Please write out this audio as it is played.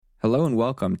Hello and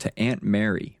welcome to Aunt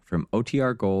Mary from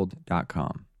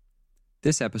OTRGold.com.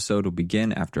 This episode will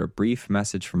begin after a brief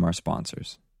message from our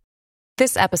sponsors.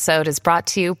 This episode is brought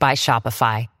to you by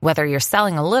Shopify. Whether you're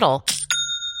selling a little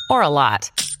or a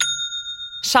lot,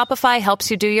 Shopify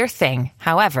helps you do your thing,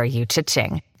 however you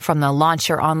cha-ching. From the launch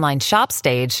your online shop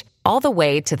stage, all the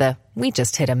way to the we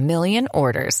just hit 1 million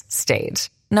orders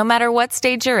stage. No matter what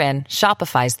stage you're in,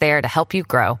 Shopify's there to help you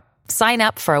grow. Sign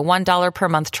up for a $1 per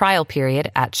month trial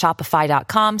period at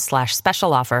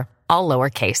shopify.com/special offer, all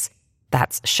lowercase.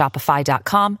 That's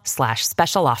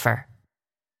shopify.com/special offer.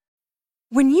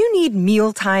 When you need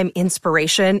mealtime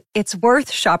inspiration, it's worth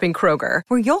shopping Kroger,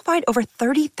 where you'll find over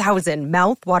 30,000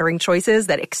 mouth-watering choices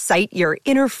that excite your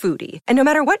inner foodie. And no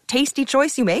matter what tasty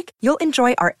choice you make, you'll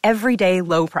enjoy our everyday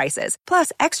low prices,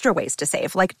 plus extra ways to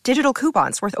save, like digital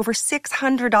coupons worth over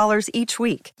 $600 each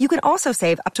week. You can also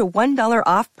save up to $1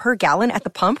 off per gallon at the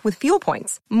pump with fuel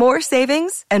points. More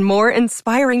savings and more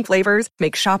inspiring flavors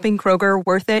make shopping Kroger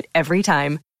worth it every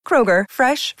time. Kroger,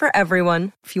 fresh for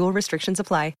everyone. Fuel restrictions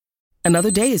apply.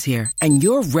 Another day is here, and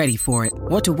you're ready for it.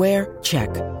 What to wear? Check.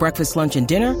 Breakfast, lunch, and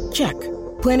dinner? Check.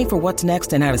 Planning for what's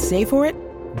next and how to save for it?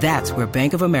 That's where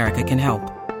Bank of America can help.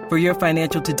 For your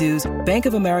financial to-dos, Bank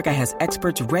of America has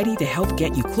experts ready to help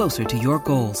get you closer to your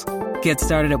goals. Get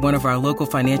started at one of our local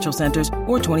financial centers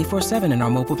or 24/7 in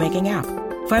our mobile banking app.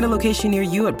 Find a location near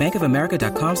you at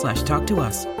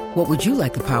bankofamerica.com/talktous. What would you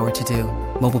like the power to do?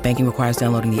 Mobile banking requires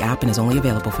downloading the app and is only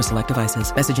available for select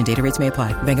devices. Message and data rates may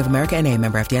apply. Bank of America N.A.,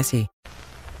 member FDIC.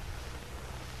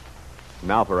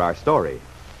 Now for our story.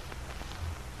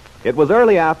 It was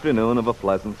early afternoon of a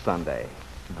pleasant Sunday.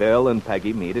 Bill and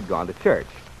Peggy Meade had gone to church.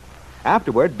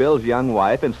 Afterward, Bill's young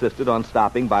wife insisted on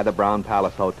stopping by the Brown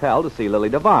Palace Hotel to see Lily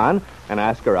Devon and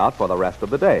ask her out for the rest of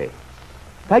the day.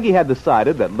 Peggy had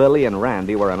decided that Lily and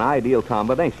Randy were an ideal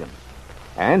combination.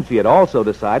 And she had also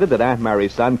decided that Aunt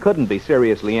Mary's son couldn't be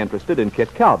seriously interested in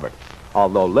Kit Calvert,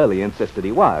 although Lily insisted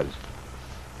he was.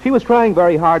 She was trying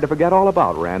very hard to forget all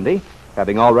about Randy,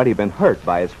 having already been hurt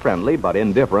by his friendly but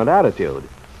indifferent attitude.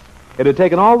 It had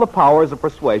taken all the powers of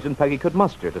persuasion Peggy could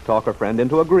muster to talk her friend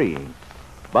into agreeing.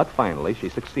 But finally, she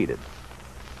succeeded.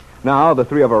 Now, the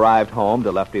three have arrived home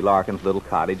to Lefty Larkin's little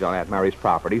cottage on Aunt Mary's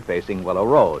property facing Willow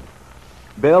Road.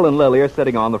 Bill and Lily are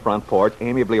sitting on the front porch,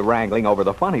 amiably wrangling over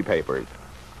the funny papers.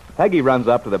 Peggy runs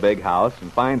up to the big house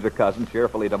and finds her cousin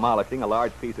cheerfully demolishing a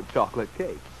large piece of chocolate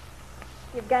cake.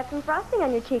 You've got some frosting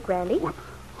on your cheek, Randy. Well,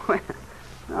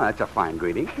 that's a fine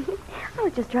greeting. I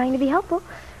was just trying to be helpful.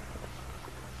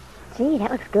 Gee,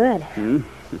 that looks good.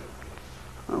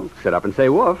 Well, sit up and say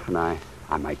woof, and I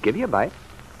might give you a bite.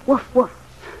 Woof, woof.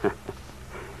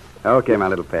 Okay, my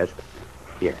little pest.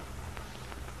 Here.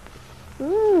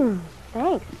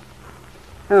 Thanks.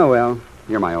 Oh, well,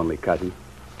 you're my only cousin.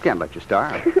 Can't let you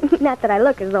starve. Not that I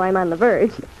look as though I'm on the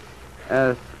verge.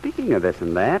 Speaking of this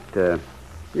and that,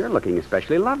 you're looking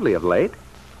especially lovely of late.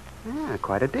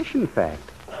 Quite a dish, in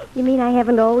fact. You mean I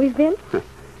haven't always been?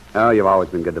 Oh, you've always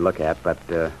been good to look at, but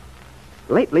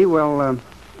lately, well,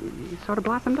 you sort of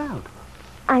blossomed out.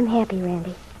 I'm happy,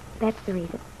 Randy. That's the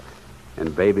reason.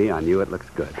 And, baby, on you it looks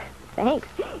good. Thanks.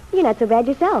 You're not so bad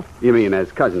yourself. You mean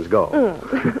as cousins go?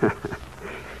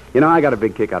 You know, I got a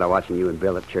big kick out of watching you and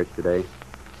Bill at church today.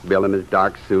 Bill in his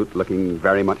dark suit, looking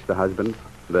very much the husband.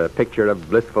 The picture of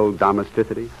blissful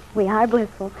domesticity. We are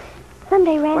blissful.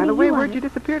 Someday, Randy, by the way, where'd you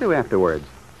disappear to afterwards?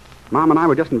 Mom and I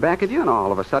were just in back of you, and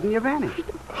all of a sudden you vanished.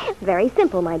 Very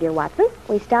simple, my dear Watson.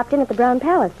 We stopped in at the Brown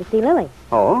Palace to see Lily.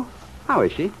 Oh? How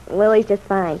is she? Lily's just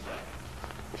fine.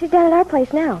 She's down at our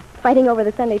place now, fighting over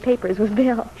the Sunday papers with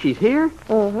Bill. She's here?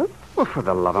 Mm-hmm. Well, for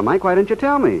the love of Mike, why didn't you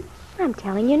tell me? I'm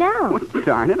telling you now. Well,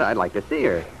 darn it, I'd like to see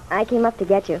her. I came up to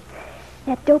get you.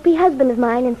 That dopey husband of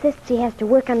mine insists he has to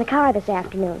work on the car this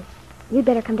afternoon. You'd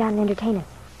better come down and entertain us.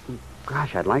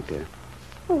 Gosh, I'd like to.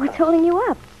 Well, what's holding you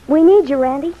up? We need you,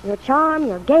 Randy. Your charm,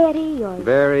 your gaiety, your...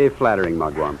 Very flattering,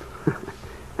 Mugwump.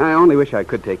 I only wish I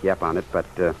could take you up on it, but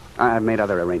I've made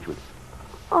other arrangements.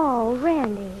 Oh,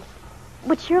 Randy.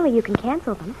 But surely you can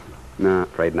cancel them. No,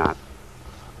 afraid not.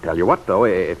 Tell you what, though,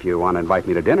 if you want to invite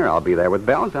me to dinner, I'll be there with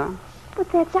bells on.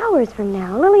 But that's hours from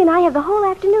now. Lily and I have the whole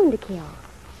afternoon to kill.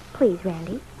 Please,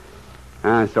 Randy.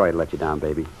 I'm sorry to let you down,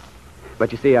 baby.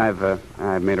 But you see, I've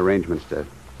made arrangements to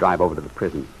drive over to the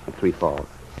prison at Three Falls.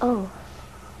 Oh.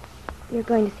 You're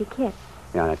going to see Kit.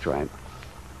 Yeah, that's right.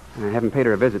 I haven't paid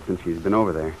her a visit since she's been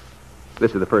over there.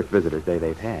 This is the first visitor's day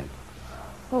they've had.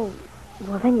 Oh,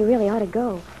 well, then you really ought to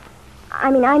go.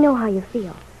 I mean, I know how you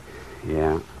feel.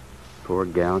 Yeah. Poor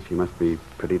gal, she must be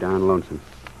pretty darn lonesome.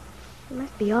 It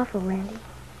must be awful, Randy,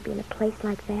 to be in a place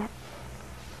like that.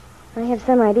 I have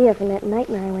some idea from that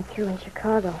nightmare I went through in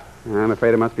Chicago. I'm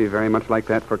afraid it must be very much like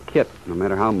that for Kit, no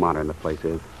matter how modern the place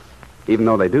is. Even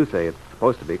though they do say it's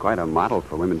supposed to be quite a model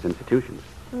for women's institutions.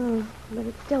 But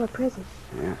it's still a prison.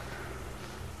 Yeah.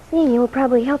 Seeing you will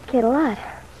probably help Kit a lot.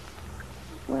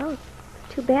 Well,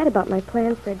 it's too bad about my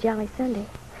plans for a Jolly Sunday.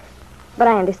 But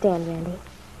I understand, Randy.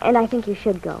 And I think you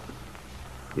should go.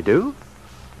 You do?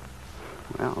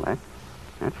 Well,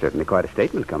 that's certainly quite a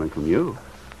statement coming from you.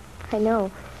 I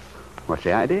know. What's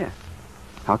the idea?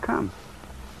 How come?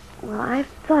 Well, I've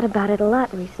thought about it a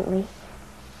lot recently.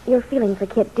 Your feeling for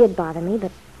Kit did bother me,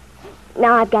 but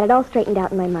now I've got it all straightened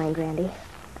out in my mind, Randy.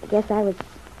 I guess I was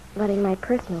letting my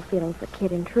personal feeling for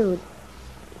Kit intrude.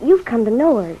 You've come to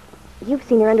know her. You've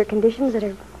seen her under conditions that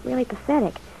are really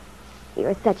pathetic.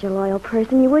 You're such a loyal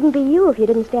person. You wouldn't be you if you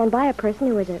didn't stand by a person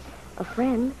who was a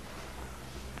friend.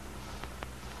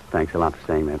 Thanks a lot for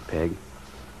saying that, Peg.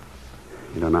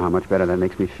 You don't know how much better that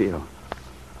makes me feel.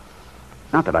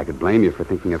 Not that I could blame you for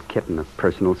thinking of Kit in a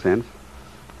personal sense.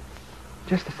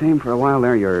 Just the same, for a while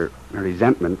there, your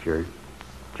resentment, your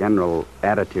general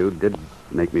attitude did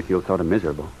make me feel sort of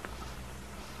miserable.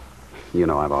 You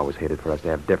know I've always hated for us to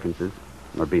have differences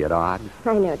or be at odds.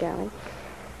 I know, darling.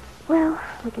 Well,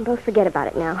 we can both forget about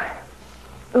it now.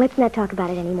 Let's not talk about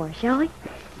it anymore, shall we?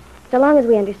 So long as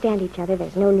we understand each other,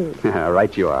 there's no need.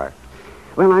 Right you are.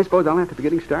 Well, I suppose I'll have to be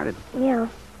getting started. Yeah.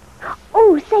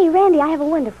 Oh, say, Randy, I have a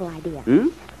wonderful idea.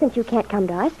 Since you can't come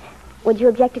to us, would you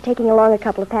object to taking along a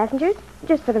couple of passengers?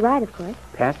 Just for the ride, of course.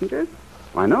 Passengers?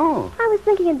 Why, no. I was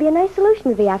thinking it'd be a nice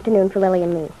solution to the afternoon for Lily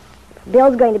and me.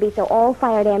 Bill's going to be so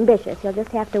all-fired ambitious, he'll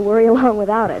just have to worry along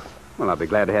without us. Well, I'll be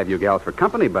glad to have you gals for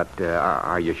company, but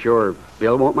are you sure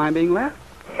Bill won't mind being left?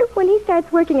 When he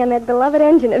starts working on that beloved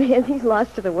engine of his, he's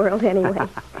lost to the world anyway.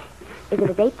 Is it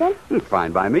a date, then? It's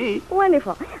fine by me.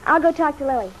 Wonderful. I'll go talk to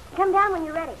Lily. Come down when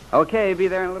you're ready. Okay, be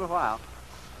there in a little while.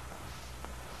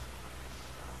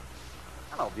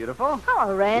 Hello, beautiful.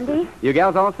 Hello, Randy. You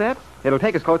gals all set? It'll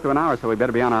take us close to an hour, so we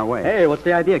better be on our way. Hey, what's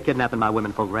the idea of kidnapping my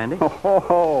women folk, Randy?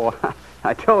 Oh,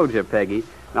 I told you, Peggy.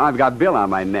 Now I've got Bill on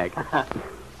my neck.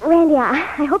 Randy,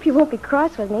 I hope you won't be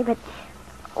cross with me, but,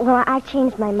 well, I've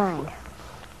changed my mind.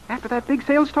 After that big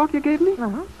sales talk you gave me?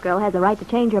 Uh-huh. Girl has a right to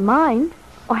change her mind.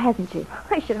 Or hasn't she?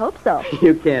 I should hope so.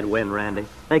 You can't win, Randy.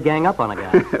 They gang up on a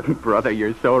guy. Brother,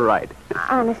 you're so right.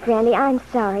 Honest, Randy, I'm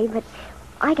sorry, but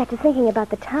I got to thinking about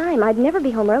the time. I'd never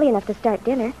be home early enough to start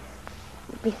dinner.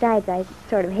 Besides, I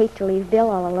sort of hate to leave Bill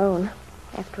all alone.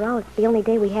 After all, it's the only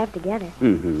day we have together.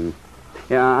 Mm-hmm.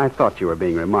 Yeah, I thought you were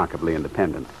being remarkably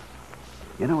independent.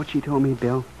 You know what she told me,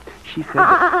 Bill? She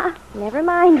said Never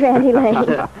mind, Randy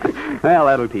Lane. Well,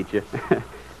 that'll teach you.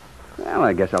 Well,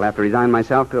 I guess I'll have to resign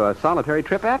myself to a solitary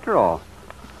trip after all.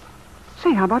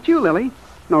 Say, how about you, Lily?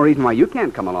 No reason why you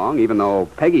can't come along, even though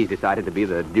Peggy's decided to be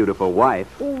the dutiful wife.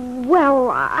 Well,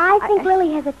 I think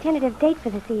Lily has a tentative date for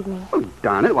this evening. Oh,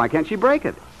 darn it, why can't she break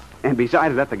it? And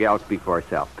besides, let the gal speak for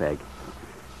herself, Peg.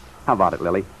 How about it,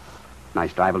 Lily?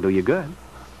 Nice drive will do you good.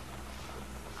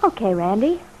 Okay,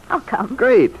 Randy. I'll come.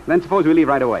 Great. Then suppose we leave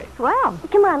right away. Well,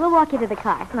 Come on, we'll walk you to the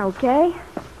car. okay.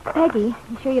 Peggy,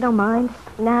 you sure you don't mind?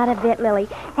 Not a bit, Lily.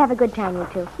 Have a good time, you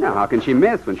two. Now, how can she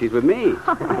miss when she's with me?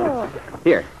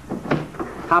 Here.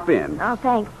 Hop in. Oh,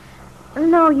 thanks.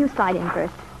 No, you slide in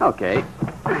first. Okay.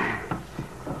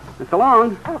 So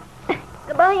long.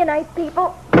 Goodbye, you nice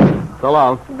people. So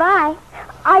long. Bye.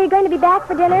 Are you going to be back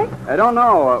for dinner? I don't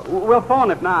know. We'll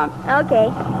phone if not. Okay.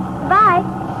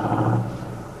 Bye.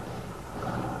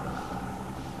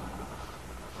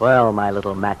 Well, my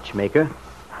little matchmaker.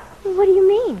 What do you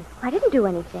mean? I didn't do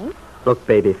anything. Look,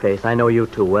 babyface, I know you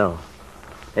too well.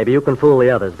 Maybe you can fool the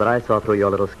others, but I saw through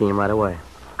your little scheme right away.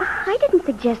 I didn't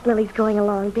suggest Lily's going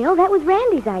along, Bill. That was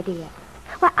Randy's idea.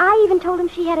 Why, I even told him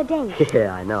she had a date.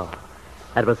 Yeah, I know.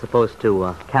 That was supposed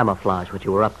to camouflage what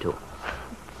you were up to.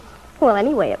 Well,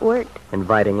 anyway, it worked.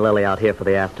 Inviting Lily out here for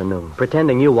the afternoon,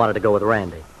 pretending you wanted to go with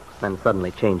Randy, then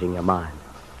suddenly changing your mind.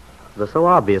 It was so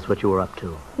obvious what you were up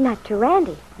to. Not to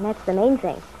Randy, and that's the main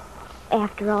thing.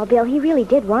 After all, Bill, he really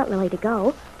did want Lily to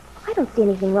go. I don't see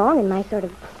anything wrong in my sort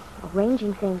of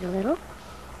arranging things a little.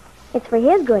 It's for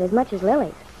his good as much as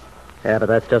Lily's. Yeah, but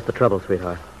that's just the trouble,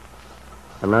 sweetheart.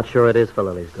 I'm not sure it is for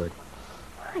Lily's good.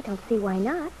 I don't see why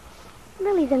not.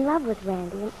 Lily's in love with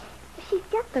Randy, and she's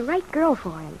just the right girl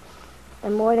for him. The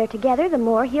more they're together, the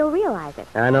more he'll realize it.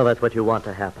 I know that's what you want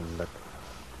to happen, but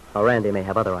Randy may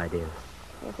have other ideas.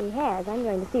 If he has, I'm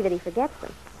going to see that he forgets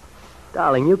them.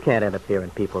 Darling, you can't interfere in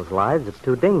people's lives. It's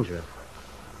too dangerous.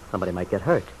 Somebody might get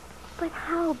hurt. But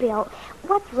how, Bill?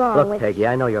 What's wrong Look, with... Peggy,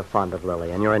 I know you're fond of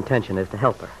Lily, and your intention is to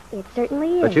help her. It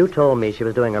certainly is. But you told me she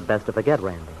was doing her best to forget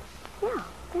Randy. Yeah,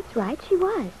 that's right, she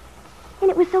was. And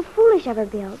it was so foolish of her,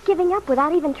 Bill, giving up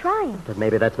without even trying. But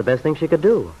maybe that's the best thing she could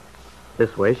do.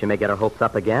 This way, she may get her hopes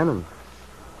up again and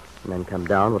then come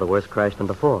down with a worse crash than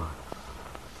before.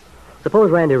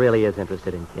 Suppose Randy really is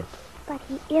interested in Kit. But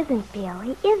he isn't, Bill.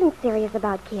 He isn't serious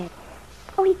about Kit.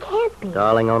 Oh, he can't be.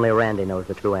 Darling, only Randy knows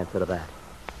the true answer to that.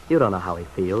 You don't know how he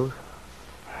feels.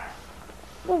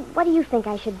 Well, what do you think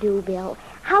I should do, Bill?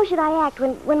 How should I act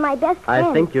when my best friend...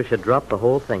 I think you should drop the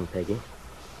whole thing, Peggy.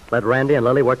 Let Randy and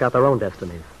Lily work out their own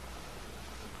destinies.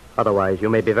 Otherwise, you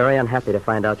may be very unhappy to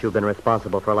find out you've been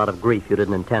responsible for a lot of grief you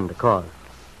didn't intend to cause.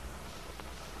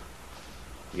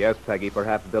 Yes, Peggy,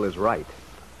 perhaps Bill is right.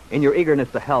 In your eagerness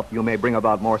to help, you may bring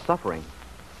about more suffering.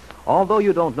 Although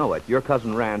you don't know it, your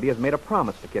cousin Randy has made a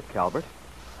promise to Kit Calvert.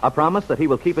 A promise that he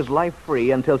will keep his life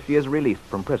free until she is released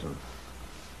from prison.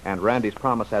 And Randy's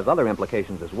promise has other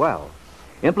implications as well.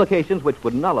 Implications which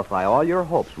would nullify all your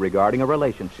hopes regarding a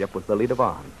relationship with Lily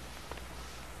Devon.